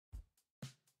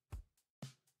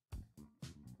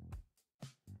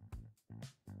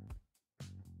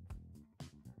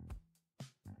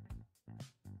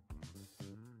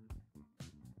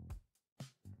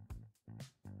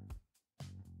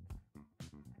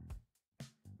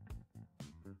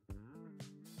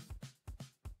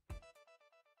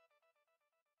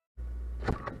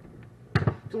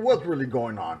So what's really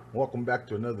going on? Welcome back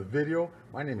to another video.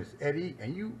 My name is Eddie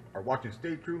and you are watching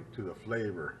Stay True to the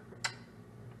Flavor.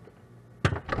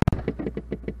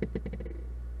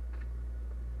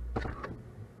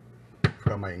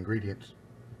 Got my ingredients.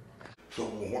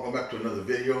 So welcome back to another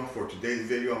video. For today's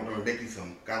video, I'm going to be making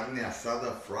some carne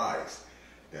asada fries.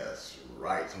 That's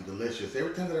right, some delicious.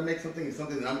 Every time that I make something, it's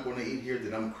something that I'm going to eat here,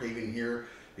 that I'm craving here,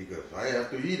 because I have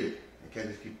to eat it. I can't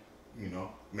just keep,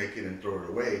 make it and throw it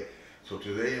away. So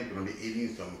today I'm going to be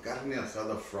eating some carne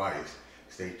asada fries.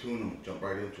 Stay tuned, I'm going to jump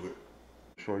right into it.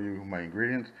 Show you my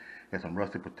ingredients. Got some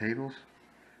russet potatoes.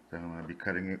 Then I'm going to be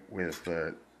cutting it with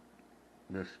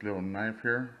this little knife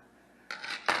here.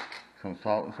 Some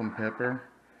salt and some pepper,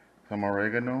 some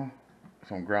oregano,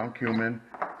 some ground cumin,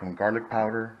 some garlic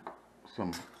powder,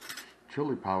 some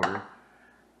chili powder,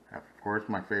 of course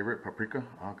my favorite, paprika.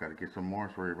 Oh, gotta get some more,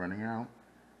 so we're running out.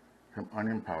 Some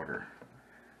onion powder.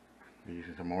 We're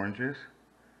using some oranges,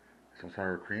 some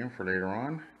sour cream for later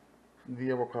on, the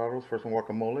avocados for some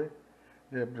guacamole,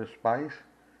 a little bit of spice,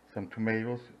 some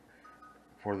tomatoes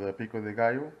for the pico de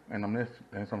gallo, and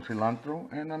some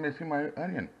cilantro, and I'm missing my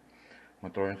onion. I'm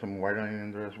going to throw in some white onion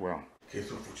in there as well. Okay,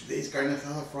 so for today's carne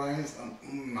asada fries, I'm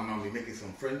going to be making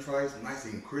some french fries, nice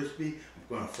and crispy. I'm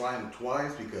going to fry them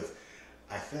twice because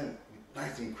I said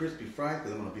nice and crispy fries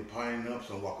because I'm going to be piling up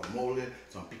some guacamole,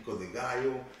 some pico de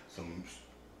gallo, some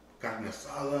carne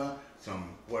asada,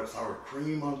 some sour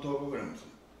cream on top of it, and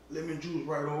some lemon juice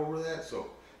right over that.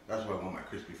 So that's why I want my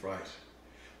crispy fries.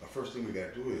 The first thing we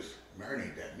got to do is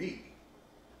marinate that meat.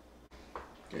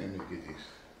 Okay, let me get these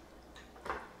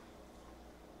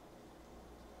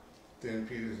thin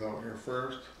pieces out here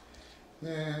first.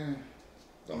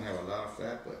 Don't have a lot of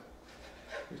fat, but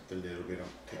just a little bit of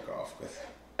take off because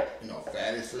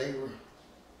fat is flavor,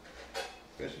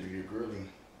 especially if you're grilling.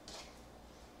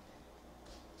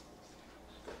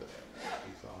 Just put that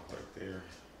piece off right there.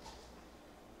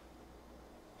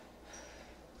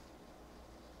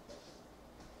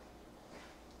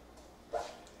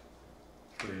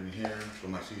 Put it in here, put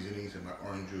my seasonings and my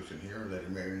orange juice in here, let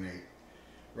it marinate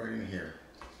right in here.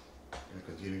 And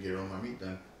continue to get all my meat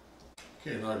done.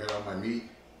 Okay, now I got all my meat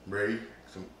ready,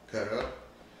 some cut up.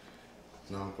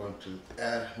 Now I'm going to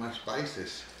add my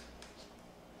spices.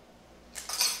 A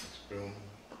spoon.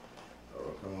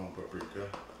 Oh, come on, paprika.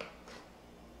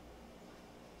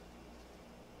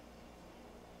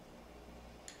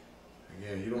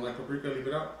 Again, you don't like paprika, leave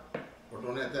it out, or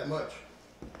don't add that much.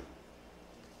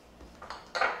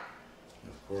 And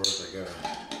of course, I gotta,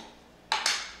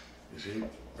 you see,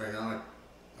 right now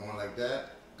I want like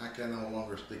that. I can no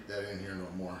longer stick that in here no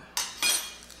more.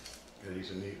 Gotta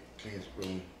use a neat, clean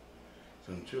spoon.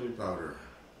 Some chili powder.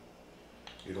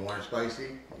 You don't want it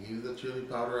spicy, leave the chili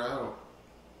powder out.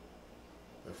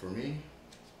 But for me,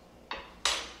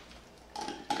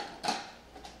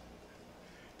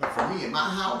 in my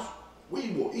house,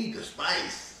 we will eat the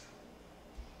spice.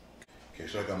 Okay,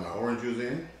 so I got my orange juice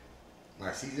in,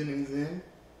 my seasonings in,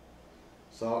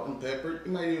 salt and pepper.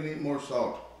 You might even need more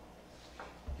salt.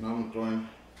 Now I'm throwing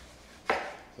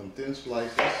some thin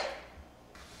slices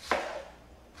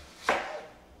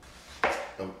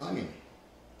of onion.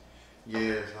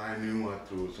 Yes, I knew I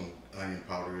threw some onion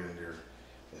powder in there,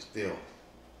 but still,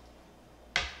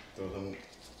 throw some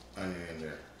onion in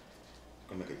there. It's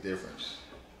gonna make a difference,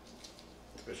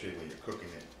 especially when you're cooking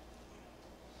it.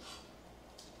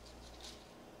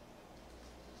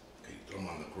 Okay, throw them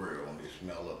on the grill and they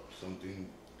smell up something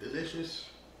delicious.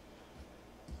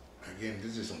 Again,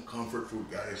 this is some comfort food,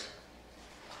 guys.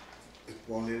 It's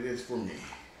what it is for me.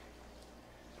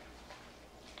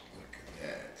 Look at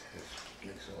that. Let's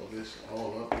mix all this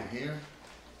all up in here.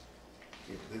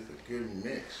 Give this a good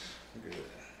mix. Look at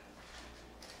that.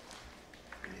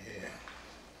 Yeah.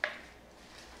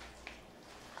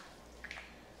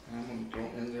 I'm going to throw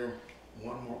in there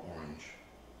one more orange.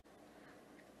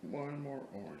 One more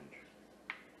orange.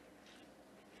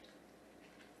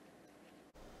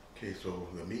 Okay, so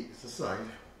the meat is aside,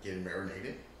 getting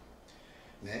marinated.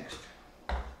 Next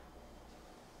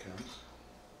comes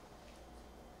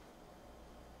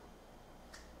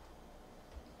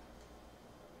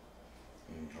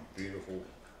a beautiful,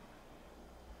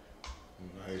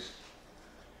 nice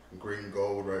green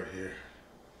gold right here.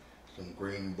 Some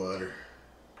green butter.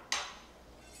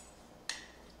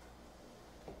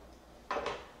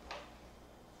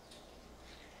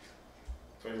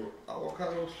 Throw your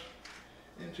avocados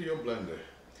into your blender,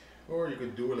 or you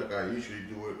could do it like I usually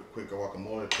do it, quick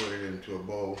guacamole, put it into a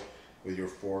bowl with your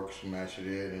fork, smash it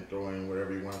in and throw in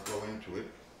whatever you want to throw into it.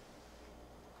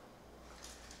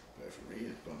 But for me,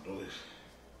 it's going to throw this.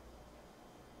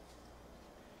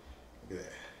 Look at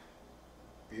that.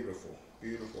 Beautiful.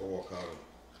 Beautiful avocado.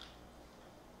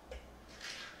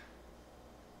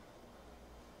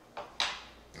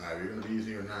 Now, if you're going to be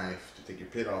using your knife to take your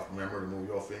pit off, remember to move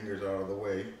your fingers out of the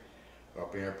way,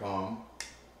 up in your palm.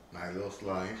 Nice little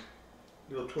slice,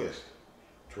 little twist.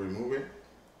 To remove it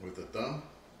with the thumb,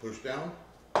 push down,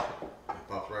 it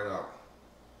pops right out.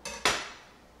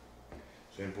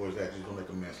 Simple as that, just don't make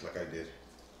a mess like I did.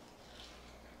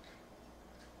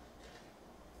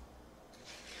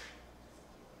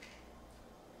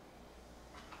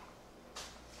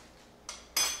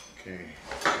 Okay,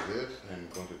 for this, I'm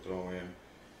going to throw in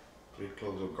 3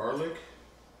 cloves of garlic,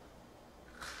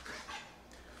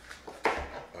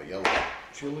 a yellow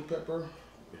chili pepper,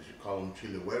 which you call them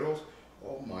chili güeros.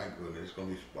 Oh my goodness, it's going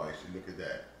to be spicy. Look at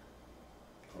that.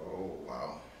 Oh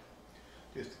wow.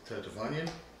 Just a touch of onion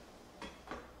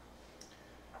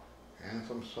and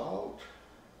some salt.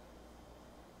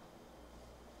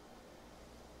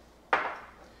 And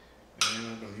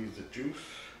I'm going to use the juice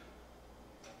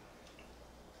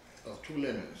of 2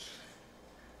 lemons.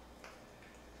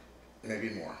 Maybe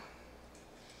more,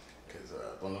 because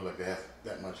don't look like they have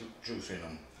that much juice in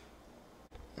them.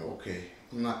 Okay,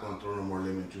 I'm not going to throw no more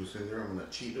lemon juice in there. I'm going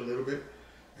to cheat a little bit.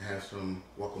 I have some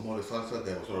guacamole salsa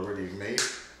that was already made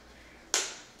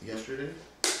yesterday,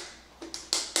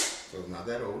 so it's not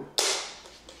that old.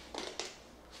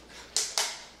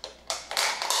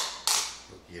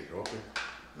 Get it open.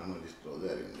 I'm going to just throw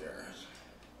that in there.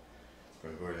 I'm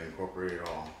going to go ahead and incorporate it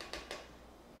all.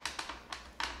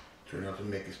 Turn out to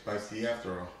make it spicy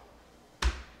after all.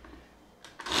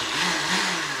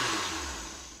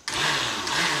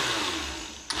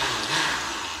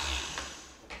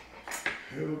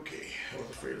 Okay, I was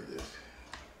afraid of this.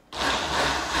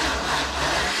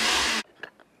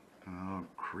 Oh,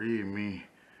 creamy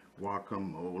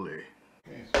guacamole.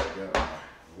 Okay, so we got our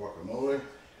guacamole,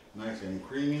 nice and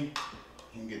creamy.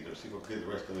 You can get the, see if we can get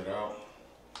the rest of it out.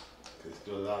 It's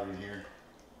still a lot in here.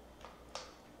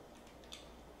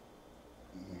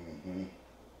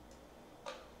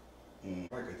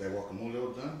 Alright, get that guacamole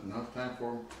all done. Now it's time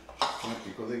for my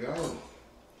pico de gallo.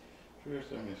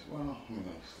 First, I'm going to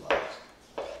slice.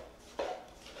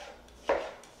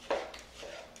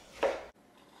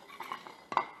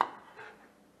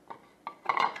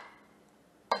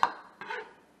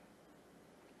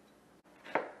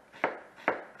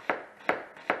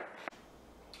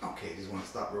 Okay, just want to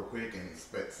stop real quick and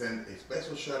send a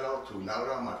special shout out to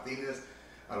Laura Martinez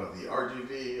out of the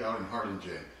RGV out in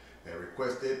Harlingen that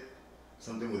requested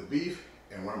something with beef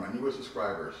and one of my newest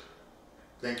subscribers.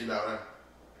 Thank you, Laura.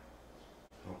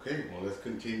 Okay, well, let's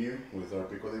continue with our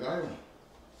pico de gallo.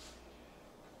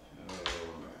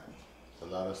 Oh man, it's a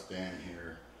lot of stand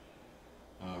here.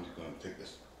 I'm just going to take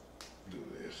this, do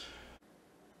this.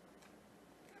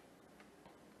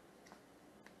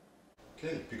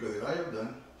 Okay, pico de gallo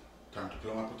done. Time to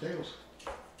peel my potatoes.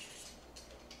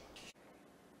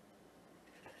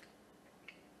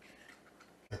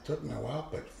 It took me a while,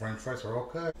 but French fries are all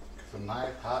cut. Some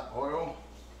nice hot oil.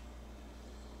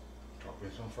 Drop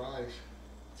in some fries.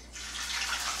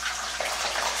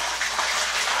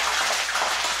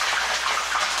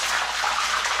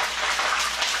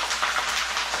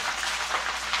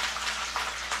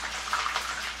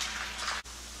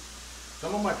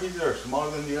 Some of my pieces are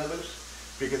smaller than the others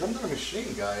because I'm not a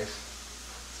machine, guys.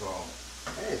 So,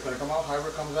 hey, it's gonna come out however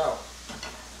it comes out.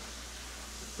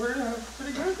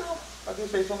 Pretty good though. I do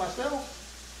say so myself.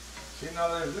 See, now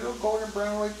there's a little golden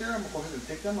brown right there. I'm gonna go ahead and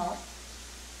take them out.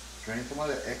 Drain some of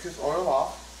the excess oil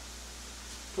off.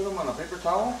 Put them on a paper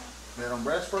towel. Let them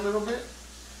rest for a little bit.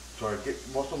 So I get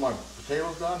most of my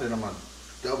potatoes done. Then I'm gonna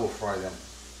double fry them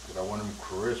because I want them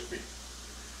crispy.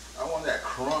 I want that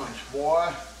crunch,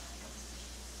 boy.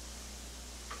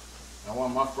 I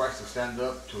want my fries to stand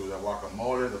up to the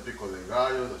guacamole, the pico de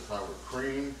gallo, the sour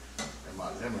cream, and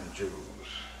my lemon juice.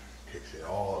 Kicks it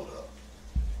all up.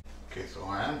 Okay, so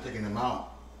I am taking them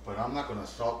out, but I'm not going to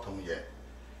salt them yet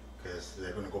because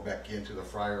they're going to go back into the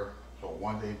fryer. So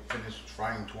once they finish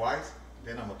frying twice,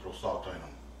 then I'm going to throw salt in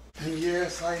them. And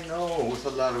yes, I know, it's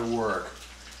a lot of work,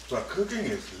 but cooking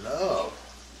is love.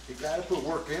 You got to put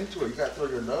work into it. You got to throw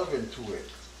your love into it.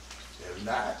 If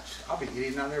not, I'll be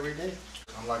eating out every day.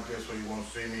 I'm like this so you won't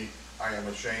see me. I am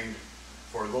ashamed.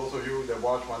 For those of you that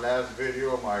watched my last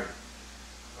video, my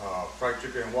fried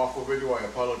chicken and waffle video, I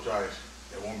apologize.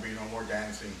 There won't be no more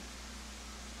dancing.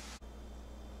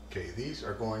 Okay, these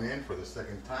are going in for the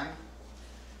second time.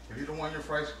 If you don't want your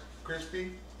fries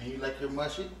crispy and you like your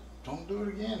mushy, don't do it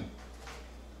again.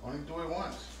 Only do it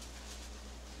once.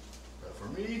 But for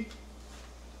me,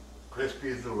 crispy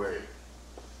is the way.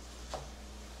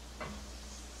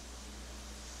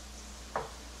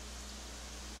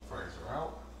 Fries are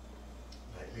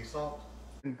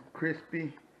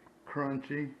crispy,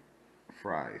 crunchy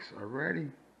fries are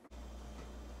ready.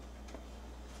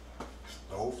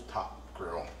 Stove top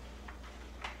grill.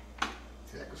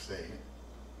 See, I could say it.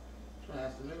 Try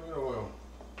a little bit of oil.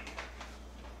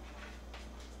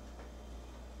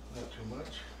 Not too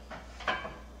much.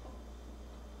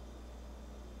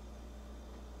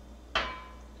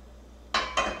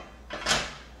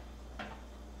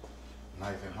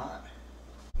 Nice and hot.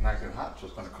 Nice and hot, so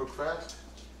it's gonna cook fast.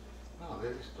 Now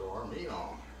let's throw our meat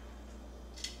on.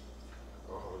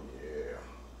 Oh yeah.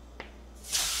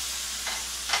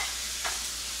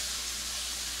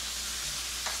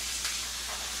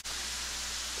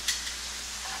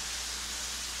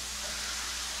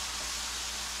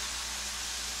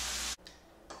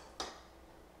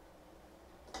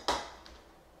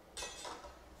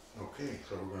 Okay,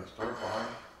 so we're gonna start by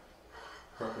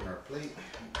prepping our plate.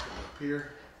 Put it up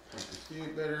here so you can see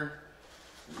it better.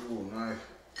 Ooh, nice.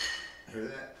 Hear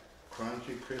that?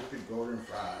 Crunchy, crispy, golden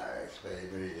fries,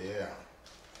 baby. Yeah.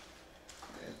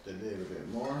 Just a little bit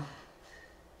more.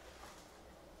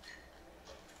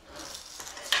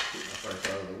 Get my fries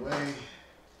out of the way.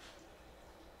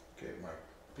 Get my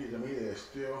piece of meat that is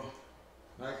still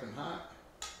nice and hot.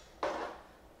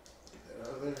 Get that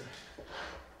out of there.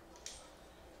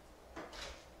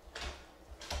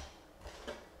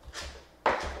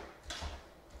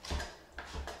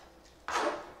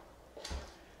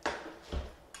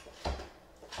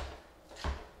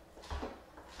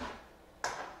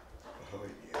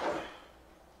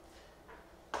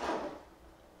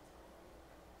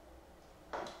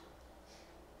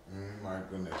 My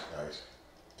goodness, guys,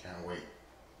 can't wait.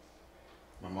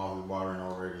 My mouth is watering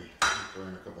already. Throw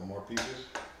in a couple more pieces.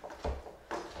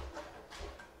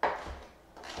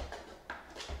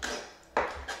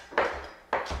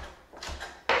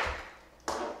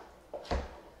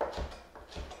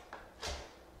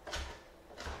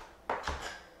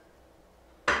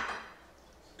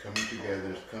 Coming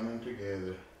together, it's coming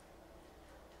together.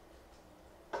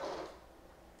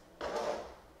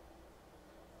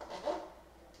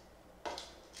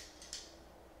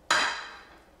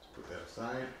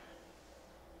 Side.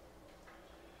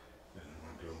 Then I'm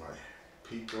going to do my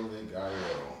pico de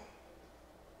gallo.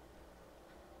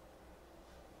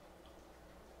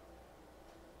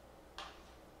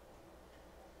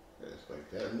 Just like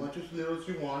that, as much as little as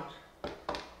you want. And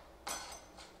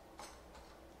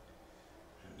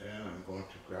then I'm going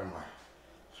to grab my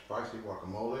spicy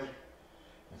guacamole.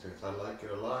 And since I like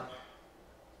it a lot,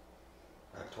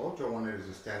 I told you I wanted it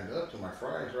to stand up to my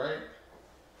fries, right?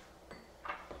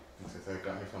 And since I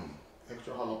got me some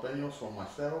extra jalapenos for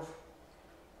myself,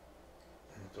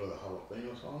 I'm gonna throw the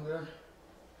jalapenos on there.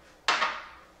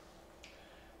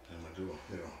 And I'm gonna do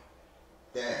a little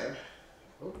dab,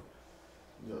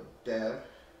 little dab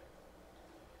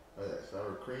of that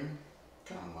sour cream.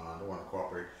 Come on, I don't want to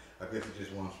cooperate. I guess it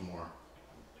just wants more.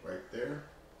 Right there.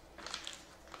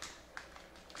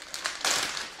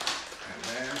 And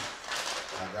then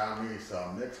I got me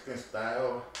some Mexican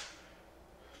style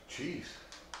cheese.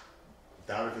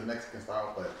 Doubt if it's Mexican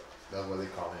style, but that's what they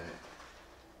call it.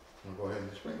 I'm gonna go ahead and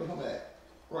just sprinkle some of that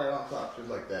right on top, just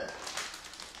like that.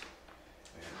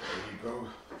 And there you go.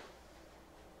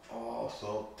 Oh,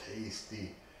 so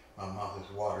tasty. My mouth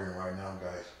is watering right now,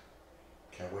 guys.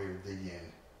 Can't wait to dig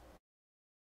in.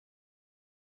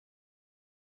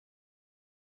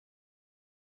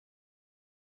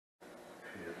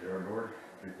 Here's your board.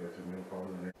 I think that's a meal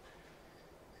probably.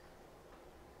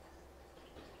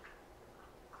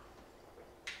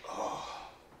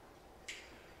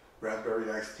 Raspberry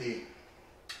iced tea,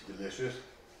 delicious.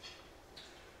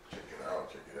 Check it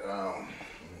out, check it out.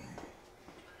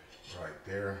 Right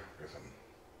there, there's some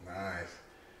nice,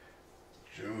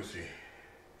 juicy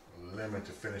lemon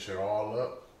to finish it all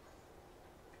up.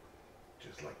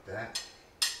 Just like that.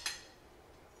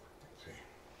 Let's see.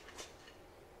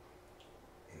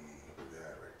 Look at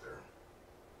that right there.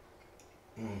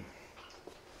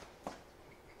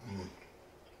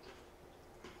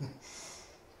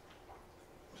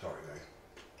 Sorry, guys.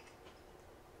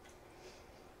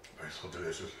 It's so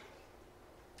delicious.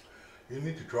 You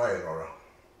need to try it, Laura.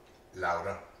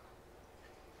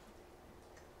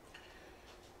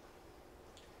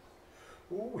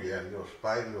 Oh yeah, a little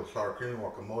spice, a little sour cream,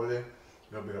 guacamole, a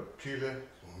little bit of chili,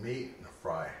 some meat, and a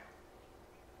fry.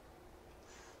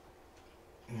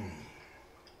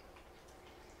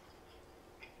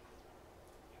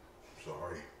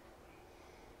 Sorry.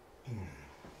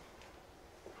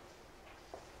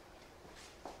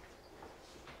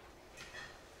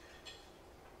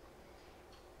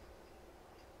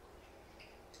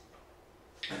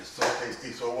 It's so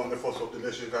tasty, so wonderful, so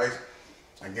delicious, guys.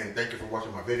 Again, thank you for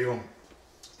watching my video.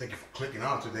 Thank you for clicking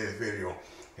on today's video.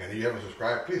 And if you haven't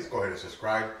subscribed, please go ahead and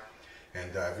subscribe.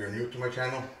 And if you're new to my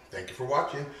channel, thank you for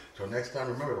watching. Till next time,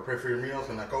 remember to pray for your meals,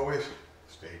 and like always,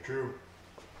 stay true.